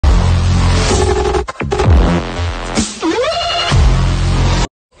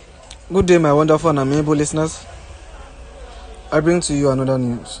Good day, my wonderful and amiable listeners. I bring to you another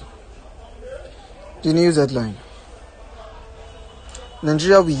news. The news headline: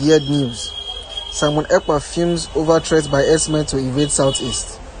 Nigeria we heard news. Simon Ekpa Fümes over threat by Herdsmêñ to invade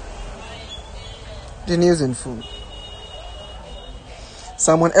Southeast. The news in full.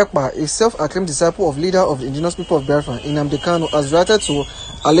 Simon Ekpa, a self-acclaimed disciple of leader of the indigenous people of Biafra, Invãde, has reacted to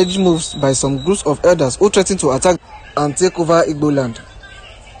alleged moves by some groups of elders who threaten to attack and take over Igbo land.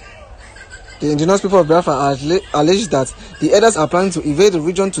 The indigenous people of Biafra are alleged that the elders are planning to invade the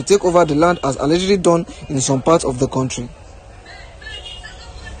region to take over the land as allegedly done in some parts of the country.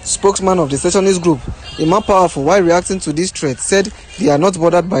 Spokesman of the secessionist group, a man powerful while reacting to this threat, said they are not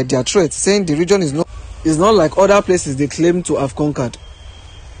bothered by their threat, saying the region is not like other places they claim to have conquered.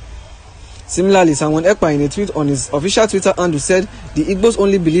 Similarly, Simon Ekpa, in a tweet on his official Twitter handle, said the Igbos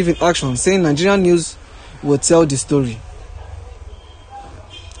only believe in action, saying Nigerian news will tell the story.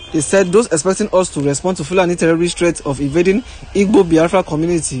 He said those expecting us to respond to Fulani terrorist threats of invading Igbo Biafra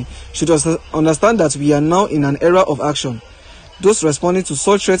community should understand that we are now in an era of action. Those responding to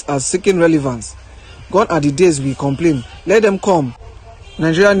such threats are seeking relevance. Gone are the days we complain. Let them come.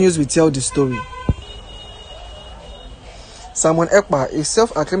 Nigerian news will tell the story. Simon Ekpa, a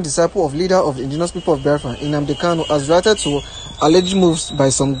self-acclaimed disciple of leader of the indigenous people of Biafra, Invãde, has reacted to alleged moves by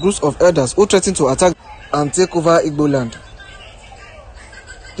some groups of elders who threaten to attack and take over Igbo land.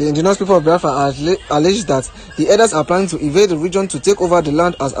 The indigenous people of Biafra are alleged that the elders are planning to invade the region to take over the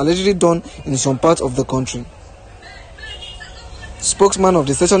land as allegedly done in some parts of the country. Spokesman of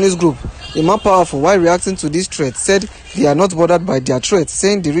the secessionist group, a man powerful while reacting to this threat, said they are not bothered by their threat,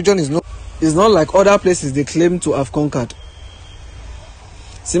 saying the region is not like other places they claim to have conquered.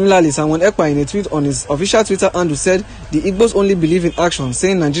 Similarly, Simon Ekpa, in a tweet on his official Twitter handle, said the Igbos only believe in action,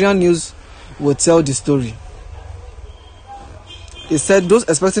 saying Nigerian news will tell the story. He said those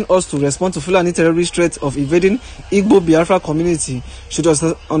expecting us to respond to Fulani terrorist threats of invading Igbo Biafra community should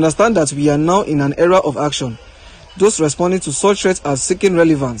understand that we are now in an era of action. Those responding to such threats are seeking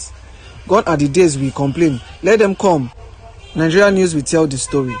relevance. Gone are the days we complain. Let them come. Nigerian news will tell the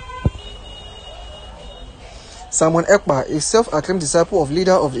story. Simon Ekpa, a self-acclaimed disciple of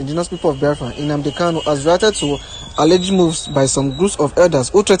leader of the indigenous people of Biafra, Invãde, has reacted to alleged moves by some groups of elders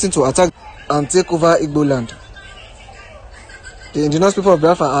who threaten to attack and take over Igbo land. The indigenous people of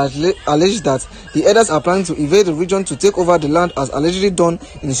Biafra are alleged that the elders are planning to invade the region to take over the land as allegedly done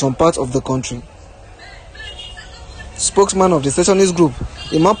in some parts of the country. Spokesman of the secessionist group,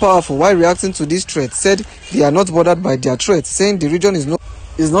 a man powerful while reacting to this threat, said they are not bothered by their threat, saying the region is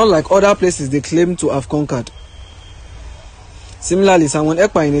not like other places they claim to have conquered. Similarly, Simon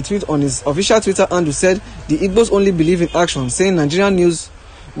Ekpa, in a tweet on his official Twitter handle, said the Igbos only believe in action, saying Nigerian news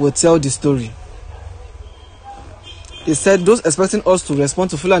will tell the story. He said those expecting us to respond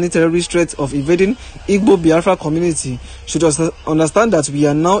to Fulani terrorist threats of invading Igbo Biafra community should understand that we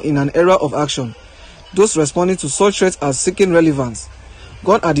are now in an era of action. Those responding to such threats are seeking relevance.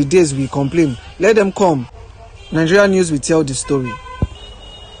 Gone are the days we complain. Let them come. Nigerian news will tell the story.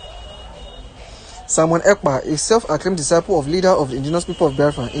 Simon Ekpa, a self-acclaimed disciple of leader of the indigenous people of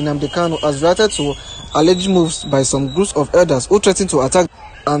Biafra, Invãde, has reacted to alleged moves by some groups of elders who threaten to attack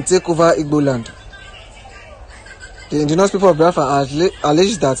and take over Igbo land. The indigenous people of Biafra are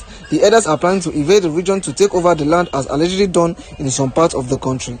alleged that the elders are planning to invade the region to take over the land as allegedly done in some parts of the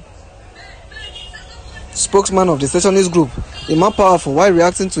country. Spokesman of the secessionist group, a man powerful while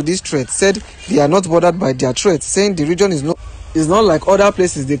reacting to this threat, said they are not bothered by their threat, saying the region is not like other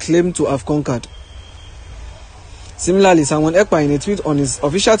places they claim to have conquered. Similarly, Simon Ekpa, in a tweet on his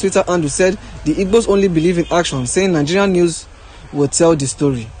official Twitter handle, said the Igbos only believe in action, saying Nigerian news will tell the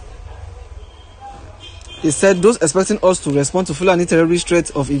story. He said those expecting us to respond to Fulani terrorist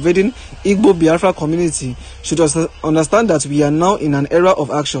threats of invading Igbo Biafra community should understand that we are now in an era of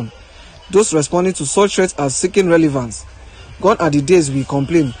action. Those responding to such threats are seeking relevance. Gone are the days we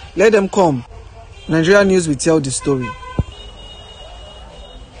complain. Let them come. Nigerian news will tell the story.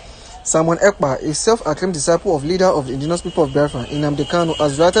 Simon Ekpa, a self-acclaimed disciple of leader of the indigenous people of Biafra, Invãde,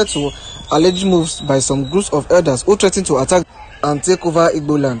 has reacted to alleged moves by some groups of elders who threaten to attack and take over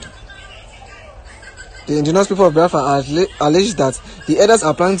Igbo land. The indigenous people of Biafra are alleged that the elders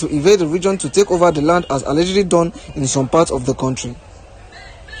are planning to invade the region to take over the land as allegedly done in some parts of the country.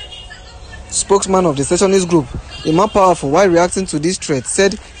 Spokesman of the secessionist group, a man powerful while reacting to this threat,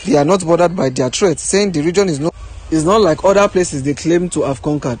 said they are not bothered by their threat, saying the region is not like other places they claim to have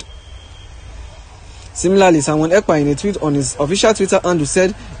conquered. Similarly, Simon Ekpa, in a tweet on his official Twitter handle,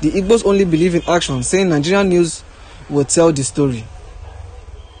 said the Igbos only believe in action, saying Nigerian news will tell the story.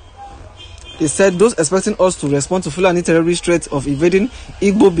 He said those expecting us to respond to Fulani terrorist threat of invading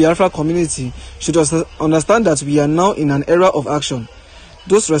Igbo Biafra community should understand that we are now in an era of action.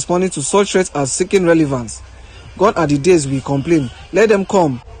 Those responding to such threats are seeking relevance. Gone are the days we complain. Let them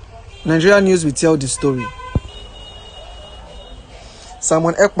come. Nigerian news will tell the story.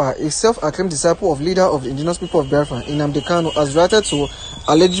 Simon Ekpa, a self-acclaimed disciple of leader of the indigenous people of Biafra, Invãde, has reacted to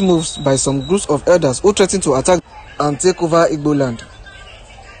alleged moves by some groups of elders who threaten to attack and take over Igbo land.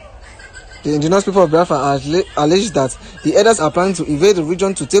 The indigenous people of Biafra alleged that the elders are planning to invade the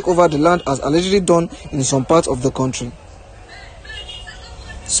region to take over the land as allegedly done in some parts of the country.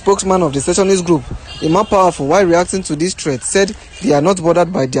 Spokesman of the secessionist group, a man powerful while reacting to this threat, said they are not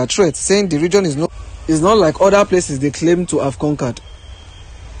bothered by their threat, saying the region is not like other places they claim to have conquered.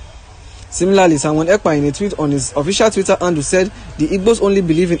 Similarly, Simon Ekpa in a tweet on his official Twitter handle said the Igbos only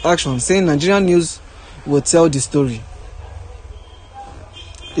believe in action, saying Nigerian news will tell the story.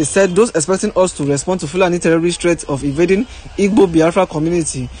 He said those expecting us to respond to Fulani terrorist threat of invading Igbo Biafra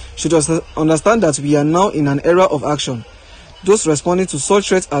community should understand that we are now in an era of action. Those responding to such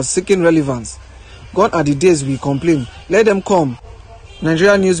threats are seeking relevance. Gone are the days we complain. Let them come.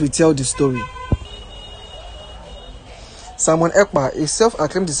 Nigerian news will tell the story. Simon Ekpa, a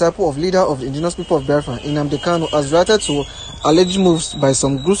self-acclaimed disciple of leader of the indigenous people of Biafra, Invãde, has reacted to alleged moves by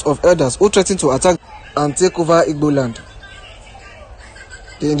some groups of elders who threaten to attack and take over Igbo land.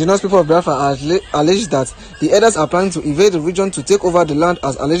 The indigenous people of Biafra alleged that the elders are planning to invade the region to take over the land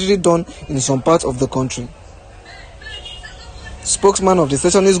as allegedly done in some parts of the country. Spokesman of the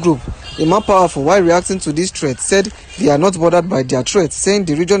secessionist group, a man powerful while reacting to this threat, said they are not bothered by their threat, saying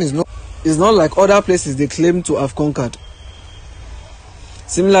the region is not like other places they claim to have conquered.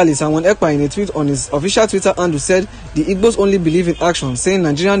 Similarly, Simon Ekpa in a tweet on his official Twitter handle said the Igbos only believe in action, saying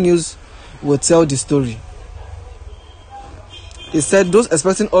Nigerian news will tell the story. He said those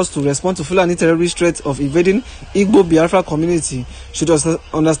expecting us to respond to Fulani terrorist threat of invading Igbo Biafra community should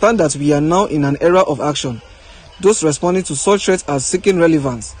understand that we are now in an era of action. Those responding to such threats are seeking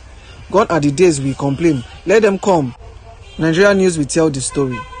relevance. Gone are the days we complain. Let them come. Nigerian news will tell the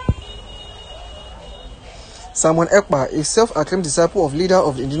story. Simon Ekpa, a self-acclaimed disciple of leader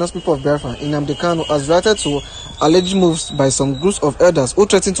of the indigenous people of Biafra, Invãde, has reacted to alleged moves by some groups of elders who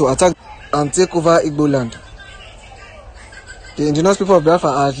threaten to attack and take over Igbo land. The indigenous people of Biafra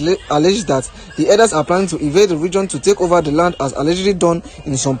alleged that the elders are planning to invade the region to take over the land as allegedly done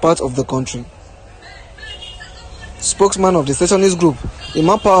in some parts of the country. Spokesman of the secessionist group, a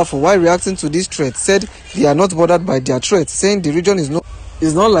man powerful while reacting to this threat, said they are not bothered by their threat, saying the region is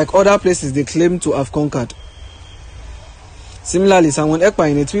not like other places they claim to have conquered. Similarly, Simon Ekpa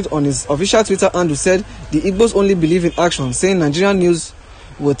in a tweet on his official Twitter handle said the Igbos only believe in action, saying Nigerian news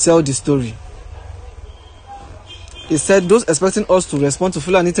will tell the story. He said those expecting us to respond to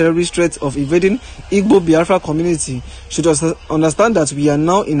Fulani terrorist threat of invading Igbo Biafra community should understand that we are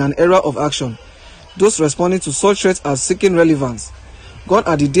now in an era of action. Those responding to such threats are seeking relevance. Gone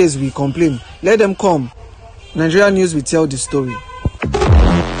are the days we complain. Let them come. Nigerian news will tell the story.